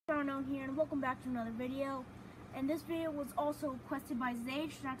Stone here, and welcome back to another video. And this video was also requested by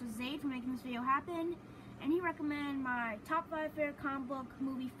Zaid. Shout out to Zaid for making this video happen. And he recommended my top 5 favorite comic book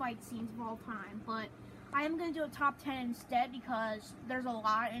movie fight scenes of all time. But I am going to do a top 10 instead because there's a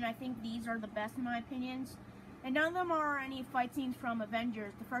lot, and I think these are the best in my opinions. And none of them are any fight scenes from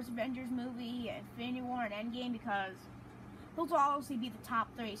Avengers, the first Avengers movie, Infinity War, and Endgame, because those will obviously be the top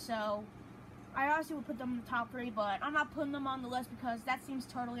 3. So I honestly would put them in the top 3, but I'm not putting them on the list because that seems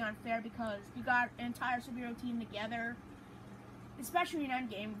totally unfair, because you got an entire superhero team together, especially in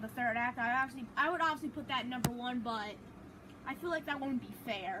Endgame, the third act. I would obviously put that number 1, but I feel like that wouldn't be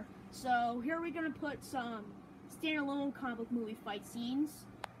fair. So here we're going to put some standalone comic book movie fight scenes.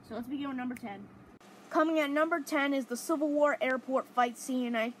 So let's begin with number 10. Coming at number 10 is the Civil War airport fight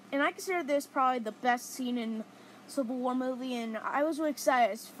scene, and I consider this probably the best scene in Civil War movie, and I was really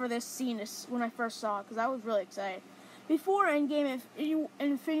excited for this scene when I first saw it, because I was really excited. Before Endgame and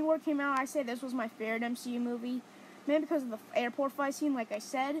Infinity War came out, I say this was my favorite MCU movie, maybe because of the airport fight scene, like I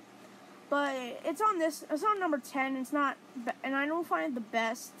said. But it's on number 10. It's not, and I don't find it the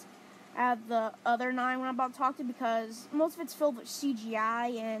best out of the other 9 when I'm about to talk to, because most of it's filled with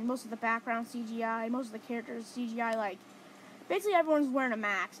CGI, and most of the background CGI, most of the characters CGI, like basically everyone's wearing a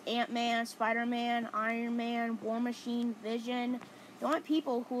mask. Ant-Man, Spider-Man, Iron Man, War Machine, Vision. The only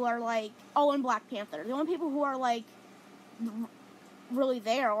people who are like, and Black Panther. The only people who are like really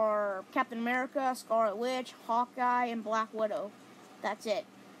there are Captain America, Scarlet Witch, Hawkeye, and Black Widow. That's it.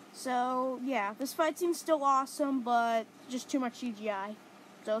 So yeah, this fight scene's still awesome, but just too much CGI.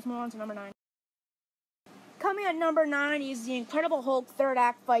 So let's move on to number 9. Coming at number 9 is the Incredible Hulk third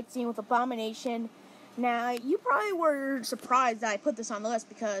act fight scene with Abomination. Now, you probably were surprised that I put this on the list,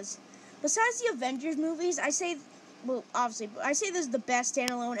 because besides the Avengers movies, I say this is the best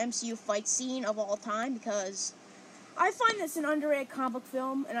standalone MCU fight scene of all time, because I find this an underrated comic book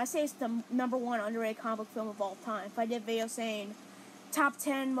film, and I say it's the number 1 underrated comic book film of all time. If I did a video saying top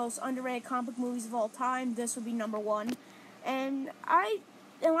 10 most underrated comic book movies of all time, this would be number 1. And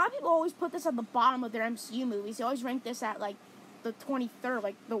a lot of people always put this at the bottom of their MCU movies. They always rank this at like the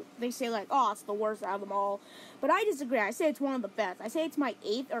 23rd, they say it's the worst out of them all. But I disagree. I say it's one of the best. I say it's my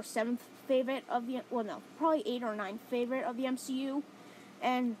 8th or 7th favorite of the, probably 8th or 9th favorite of the MCU.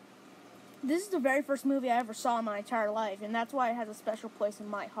 And this is the very first movie I ever saw in my entire life, and that's why it has a special place in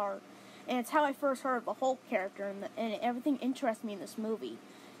my heart. And it's how I first heard of the Hulk character, and everything interests me in this movie.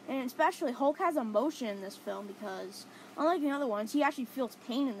 And especially, Hulk has emotion in this film, because unlike the other ones, he actually feels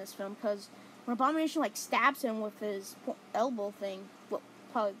pain in this film, because when Abomination stabs him with his elbow thing,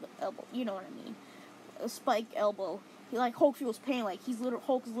 probably the elbow, you know what I mean, a spike elbow, Hulk feels pain,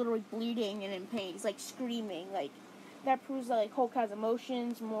 Hulk is literally bleeding and in pain. He's screaming. That proves that Hulk has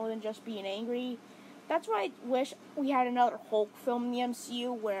emotions more than just being angry. That's why I wish we had another Hulk film in the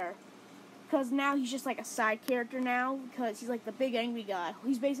MCU, because now he's just a side character now, because he's the big angry guy.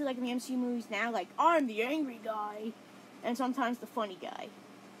 He's basically in the MCU movies now, I'm the angry guy, and sometimes the funny guy.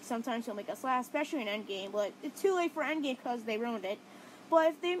 Sometimes he'll make us laugh, especially in Endgame, but it's too late for Endgame because they ruined it.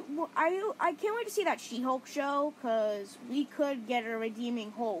 But I can't wait to see that She-Hulk show, because we could get a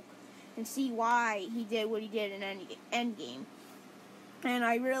redeeming Hulk and see why he did what he did in Endgame. And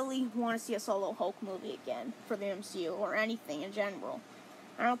I really want to see a solo Hulk movie again for the MCU, or anything in general.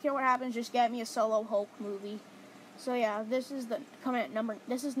 I don't care what happens, just get me a solo Hulk movie. So yeah, this is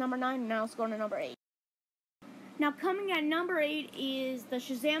number 9, and now let's go to number 8. Now, coming at number 8 is the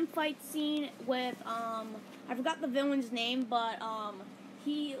Shazam fight scene with, I forgot the villain's name, but,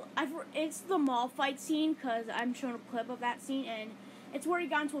 it's the mall fight scene, because I'm showing a clip of that scene, and it's where he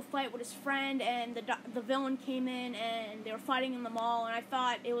got into a fight with his friend, and the villain came in, and they were fighting in the mall, and I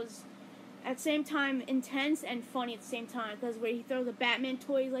thought it was, at the same time, intense and funny at the same time, because where he throws the Batman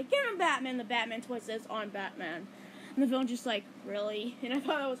toy, he's get him, Batman, the Batman toy says, I'm Batman. And the villain's just really? And I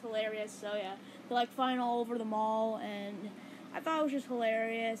thought that was hilarious, so yeah. They're fighting all over the mall, and I thought it was just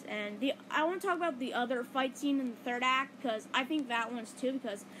hilarious. And I want to talk about the other fight scene in the third act, because I think that one's too,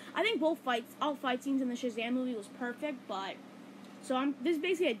 because I think all fight scenes in the Shazam movie was perfect, but, so this is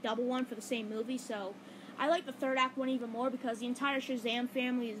basically a double one for the same movie, so I like the third act one even more, because the entire Shazam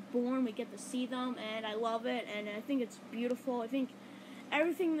family is born, we get to see them, and I love it, and I think it's beautiful. I think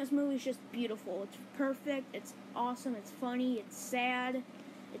everything in this movie is just beautiful. It's perfect, it's awesome, it's funny, it's sad,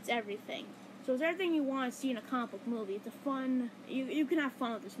 it's everything. So it's everything you want to see in a comic book movie. It's a fun, you can have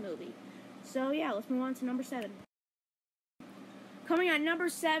fun with this movie. So yeah, let's move on to number 7. Coming at number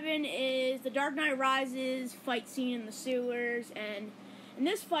 7 is the Dark Knight Rises fight scene in the sewers, and in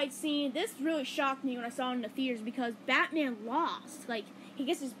this fight scene, this really shocked me when I saw it in the theaters, because Batman lost. He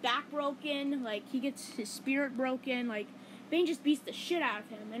gets his back broken, he gets his spirit broken, Bane just beats the shit out of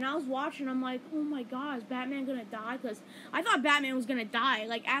him. And I was watching, I'm like, oh my god, is Batman gonna die? Because I thought Batman was gonna die.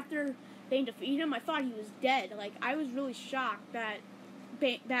 Like, after Bane defeated him, I thought he was dead. Like, I was really shocked that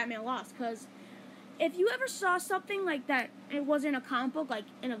Batman lost. Because if you ever saw something like that, it wasn't a comic book, like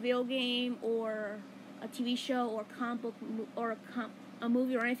in a video game or a TV show or comic book or a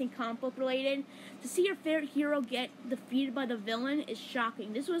movie or anything comic book related, to see your favorite hero get defeated by the villain is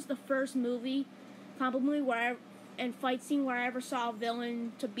shocking. This was the first comic book movie and fight scene where I ever saw a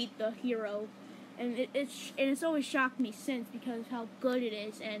villain to beat the hero, and it's always shocked me since because of how good it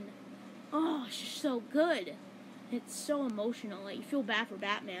is, and oh, it's just so good. It's so emotional. Like, you feel bad for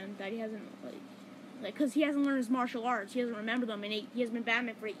Batman that he hasn't because he hasn't learned his martial arts. He doesn't remember them, and he has been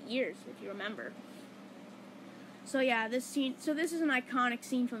Batman for 8 years, if you remember. So yeah, this is an iconic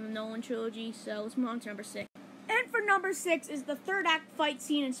scene from the Nolan trilogy. So let's move on to number 6. And for number 6 is the third act fight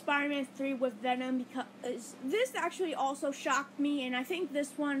scene in Spider-Man 3 with Venom, because this actually also shocked me, and I think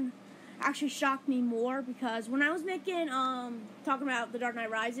this one actually shocked me more, because when I was making, talking about The Dark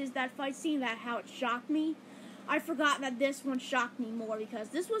Knight Rises, that fight scene, how it shocked me, I forgot that this one shocked me more, because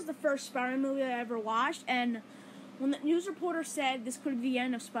this was the first Spider-Man movie I ever watched, and when the news reporter said this could be the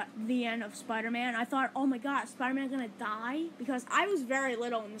end of Spider-Man, I thought, oh my god, is Spider-Man gonna die? Because I was very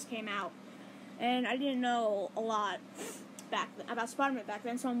little when this came out, and I didn't know a lot about Spider-Man back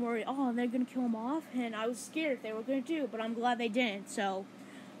then, so I'm worried, oh, they're gonna kill him off, and I was scared if they were gonna do, but I'm glad they didn't. So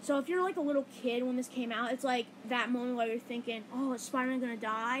if you're like a little kid when this came out, it's like that moment where you're thinking, oh, is Spider-Man gonna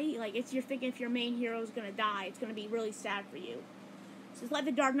die? Like, you're thinking if your main hero is gonna die, it's gonna be really sad for you. So it's like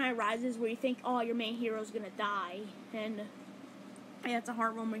The Dark Knight Rises, where you think, oh, your main hero is gonna die, and yeah, it's a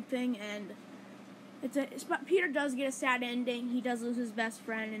heartwarming thing, and Peter does get a sad ending. He does lose his best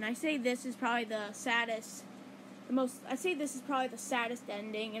friend, and I say this is probably the saddest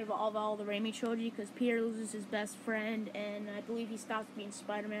ending of all the Raimi trilogy, because Peter loses his best friend, and I believe he stops being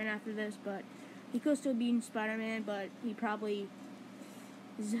Spider-Man after this, but he could still be Spider-Man, but he probably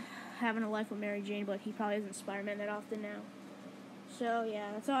is having a life with Mary Jane, but he probably isn't Spider-Man that often now. So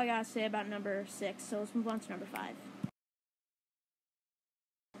yeah, that's all I gotta say about number 6, so let's move on to number 5.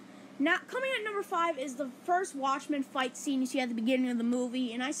 Now, coming at number 5 is the first Watchmen fight scene you see at the beginning of the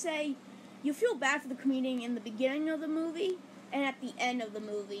movie, and I say, you feel bad for the comedian in the beginning of the movie and at the end of the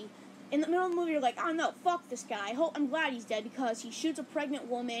movie. In the middle of the movie, you're like, oh no, fuck this guy. I'm glad he's dead, because he shoots a pregnant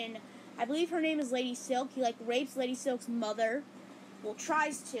woman. I believe her name is Lady Silk. He rapes Lady Silk's mother. Well,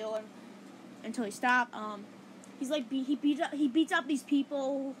 tries to, until he stops. He beats up these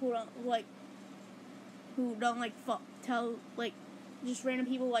people who just random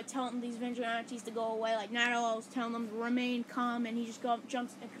people, telling these vigilantes to go away. Like, Night Owl's telling them to remain calm, and he just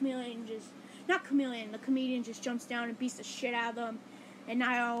jumps, and the comedian just jumps down and beats the shit out of them. And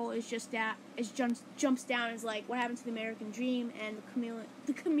Night Owl jumps down and is like, what happened to the American dream? And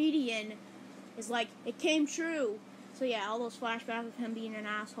the comedian is like, it came true. So yeah, all those flashbacks of him being an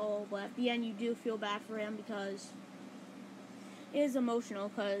asshole, but at the end you do feel bad for him, because it is emotional,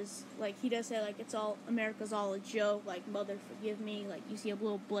 because, he does say, America's all a joke, mother, forgive me, you see a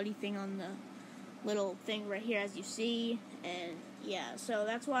little bloody thing on the little thing right here, as you see, and, yeah, so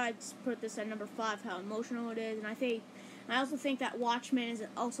that's why I put this at number 5, how emotional it is, and I also think that Watchmen is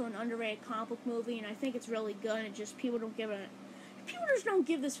also an underrated comic book movie, and I think it's really good, and just people just don't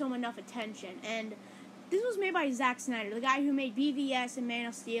give this film enough attention, and this was made by Zack Snyder, the guy who made BVS and Man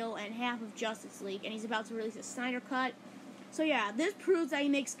of Steel and half of Justice League, and he's about to release a Snyder Cut. So yeah, this proves that he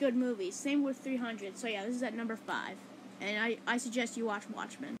makes good movies. Same with 300. So yeah, this is at number 5. And I suggest you watch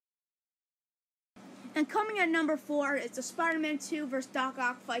Watchmen. And coming at number 4, it's the Spider-Man 2 vs. Doc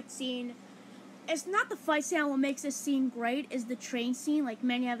Ock fight scene. It's not the fight scene what makes this scene great, it's the train scene, like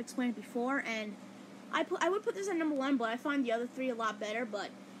many have explained before. And I would put this at number 1, but I find the other 3 a lot better.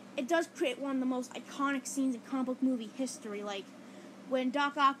 But it does create one of the most iconic scenes in comic book movie history. Like, when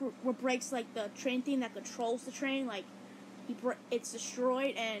Doc Ock breaks, the train thing that controls the train, it's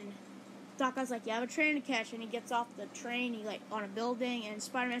destroyed, and Doc Ock's like, you have a train to catch, and he gets off the train, on a building, and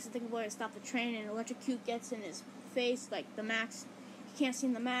Spider-Man's thinking about to stop the train, and electrocute gets in his face, the max, he can't see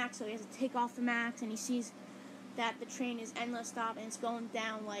in the max, so he has to take off the max, and he sees that the train is endless stop, and it's going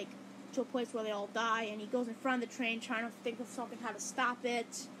down, to a place where they all die, and he goes in front of the train, trying to think of something, how to stop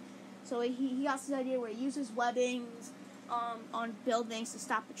it. So he got this idea where he uses webbings, on buildings to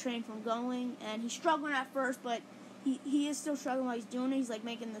stop the train from going, and he's struggling at first, but he is still struggling while he's doing it. He's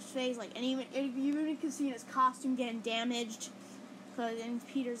making this face, and even you can see his costume getting damaged, and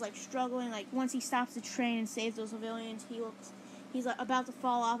Peter's struggling. Once he stops the train and saves those civilians, he's about to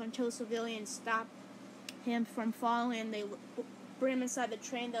fall off until the civilians stop him from falling, and bring him inside the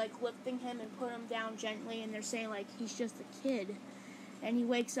train. They're like lifting him and put him down gently, and they're saying like he's just a kid. And he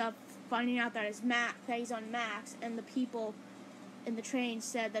wakes up finding out that he's on Max, and the people in the train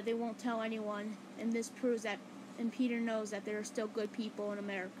said that they won't tell anyone, and this proves that, and Peter knows that there are still good people in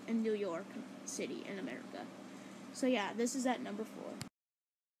America, in New York City, in America. So yeah, this is at number 4.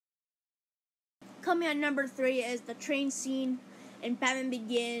 Coming at number 3 is the train scene in Batman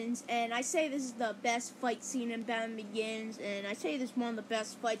Begins, and I say this is the best fight scene in Batman Begins, and I say this is one of the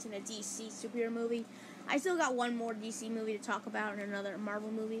best fights in a DC superhero movie. I still got one more DC movie to talk about and another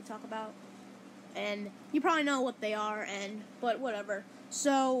Marvel movie to talk about, and you probably know what they are, but whatever.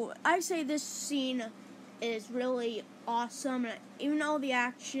 So I say this scene is really awesome. Even though the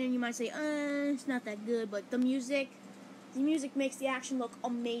action, you might say, it's not that good, but the music makes the action look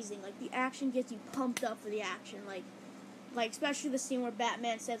amazing. Like, the action gets you pumped up for the action. Like especially the scene where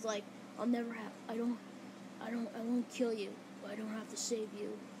Batman says, like, I won't kill you, but I don't have to save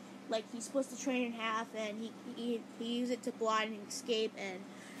you. Like, he splits the train in half, and he uses it to glide and escape, and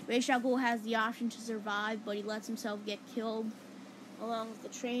Ra's al Ghul has the option to survive, but he lets himself get killed along with the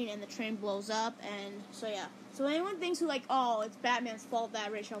train, and the train blows up, and so yeah. So anyone thinks like, it's Batman's fault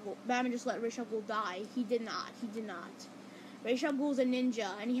that Batman just let Ra's al Ghul die. He did not. Ra's al Ghul's a ninja,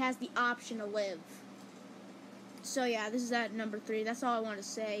 and he has the option to live. So yeah, this is at number 3. That's all I want to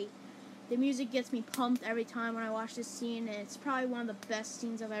say. The music gets me pumped every time when I watch this scene, and it's probably one of the best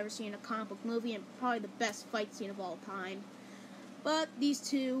scenes I've ever seen in a comic book movie, and probably the best fight scene of all time. But these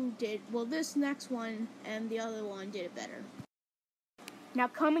two this next one and the other one did it better. Now,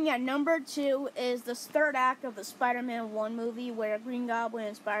 coming at number 2 is the third act of the Spider-Man 1 movie, where Green Goblin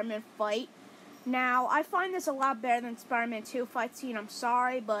and Spider-Man fight. Now, I find this a lot better than Spider-Man 2 fight scene, I'm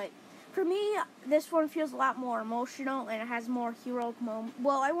sorry, but for me, this one feels a lot more emotional, and it has more heroic moment.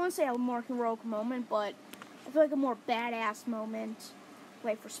 Well, I won't say a more heroic moment, but I feel like a more badass moment,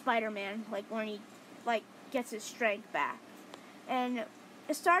 like for Spider-Man, like when he gets his strength back. And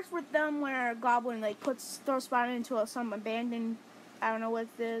it starts with them where Goblin throws Spider-Man into some abandoned, I don't know what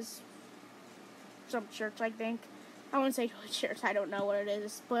it is, some church, I think. I wouldn't say church, I don't know what it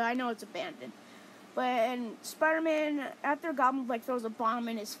is, but I know it's abandoned. And Spider-Man, after Goblin throws a bomb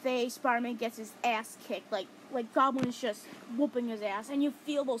in his face, Spider-Man gets his ass kicked. Like Goblin is just whooping his ass, and you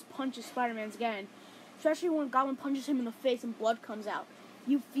feel those punches Spider-Man's getting. Especially when Goblin punches him in the face and blood comes out.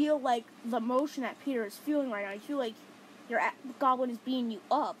 You feel like the emotion that Peter is feeling right now. You feel like Goblin is beating you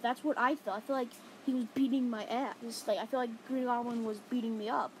up. That's what I felt. I feel like he was beating my ass. I feel like Green Goblin was beating me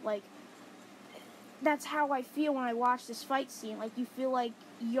up. That's how I feel when I watch this fight scene. You feel like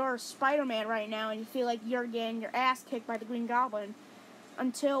you're Spider-Man right now, and you feel like you're getting your ass kicked by the Green Goblin.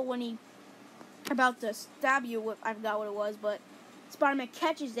 Until when he about to stab you with, I forgot what it was, but Spider-Man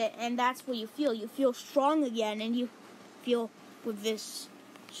catches it, and that's what you feel. You feel strong again, and you feel with this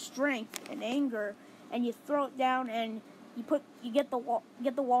strength and anger, and you throw it down, and you get the wall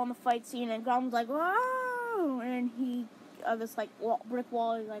in the fight scene, and Goblin's like, whoa, and he this brick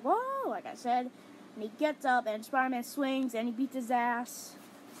wall. He's like, whoa, like I said. And he gets up, and Spider-Man swings, and he beats his ass.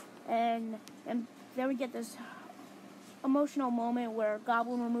 And then we get this emotional moment where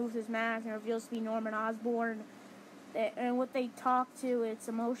Goblin removes his mask and reveals to be Norman Osborn. And what they talk to, it's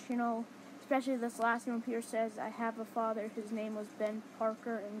emotional. Especially this last one, Peter says, I have a father, his name was Ben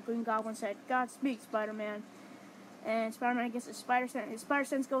Parker. And Green Goblin said, Godspeed, Spider-Man. And Spider-Man gets his spider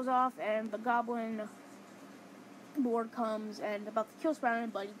sense goes off, and the Goblin Lord comes and about to kill Spider-Man,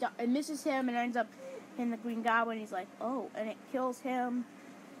 but it misses him and ends up in the Green Goblin. He's like, oh, and it kills him,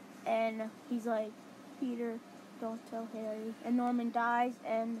 and he's like, Peter, don't tell Harry. And Norman dies,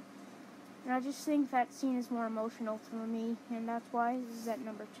 and I just think that scene is more emotional for me, and that's why this is at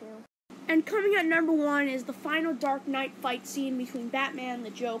number 2. And coming at number 1 is the final Dark Knight fight scene between Batman and the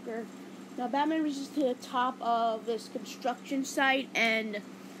Joker. Now, Batman reaches to the top of this construction site, and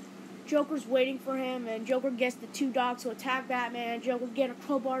Joker's waiting for him, and Joker gets the 2 dogs to attack Batman. Joker gets a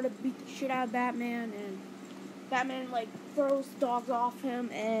crowbar to beat the shit out of Batman, and Batman, throws the dogs off him,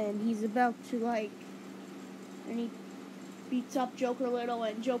 and he's about to, and he beats up Joker a little,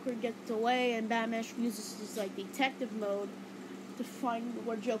 and Joker gets away, and Batman uses his, detective mode to find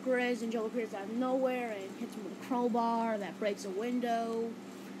where Joker is, and Joker appears out of nowhere, and hits him with a crowbar that breaks a window,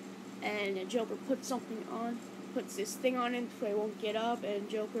 and Joker puts this thing on him so he won't get up, and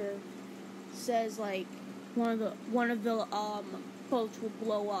Joker says one of the boats will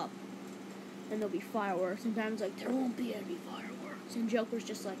blow up and there'll be fireworks, and Batman's like, there won't be any fireworks, and Joker's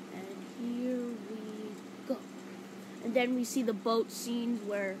just like, and here we go. And then we see the boat scenes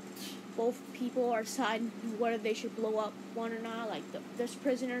where both people are deciding whether they should blow up one or not. This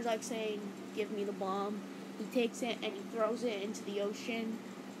prisoner's saying, give me the bomb. he takes it and he throws it into the ocean,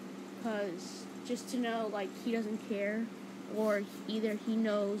 cause just to know like he doesn't care, or either he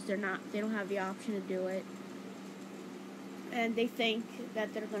knows they don't have the option to do it, and they think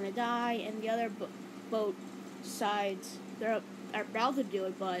that they're gonna die, and the other boat sides they're about to do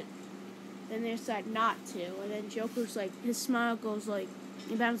it, but then they decide not to, and then Joker's like, his smile goes like,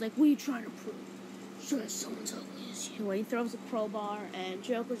 and Batman's like, what are you trying to prove? Sure, someone's ugly as you. When he throws a crowbar, and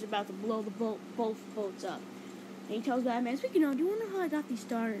Joker's about to blow both boats up. And he tells Batman, speaking of, do you wonder how I got these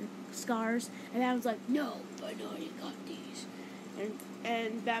scars? And Batman's like, no, I know you got these.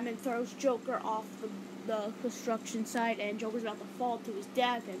 And Batman throws Joker off the construction site, and Joker's about to fall to his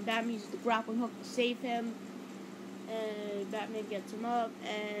death, and Batman uses the grappling hook to save him. And Batman gets him up,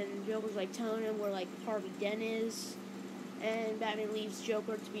 and Joker's like telling him where like Harvey Dent is. And Batman leaves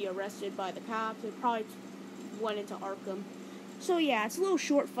Joker to be arrested by the cops. They probably went into Arkham. So yeah, it's a little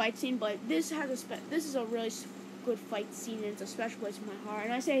short fight scene, but this is a really good fight scene, and it's a special place in my heart.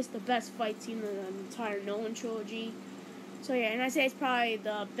 And I say it's the best fight scene in the entire Nolan trilogy. So yeah, and I say it's probably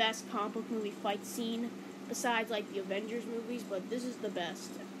the best comic book movie fight scene besides like the Avengers movies, but this is the best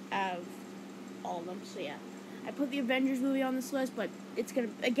out of all of them. So yeah, I put the Avengers movie on this list, but it's gonna,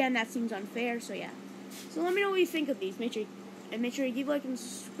 again, that seems unfair. So yeah. So let me know what you think of these. Make sure you give a like and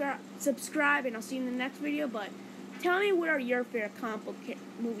subscribe, and I'll see you in the next video. But tell me, what are your favorite comic book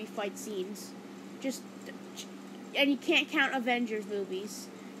movie fight scenes? And you can't count Avengers movies.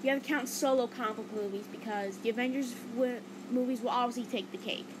 You have to count solo comic book movies, because the Avengers movies will obviously take the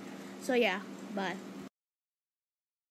cake. So yeah, bye.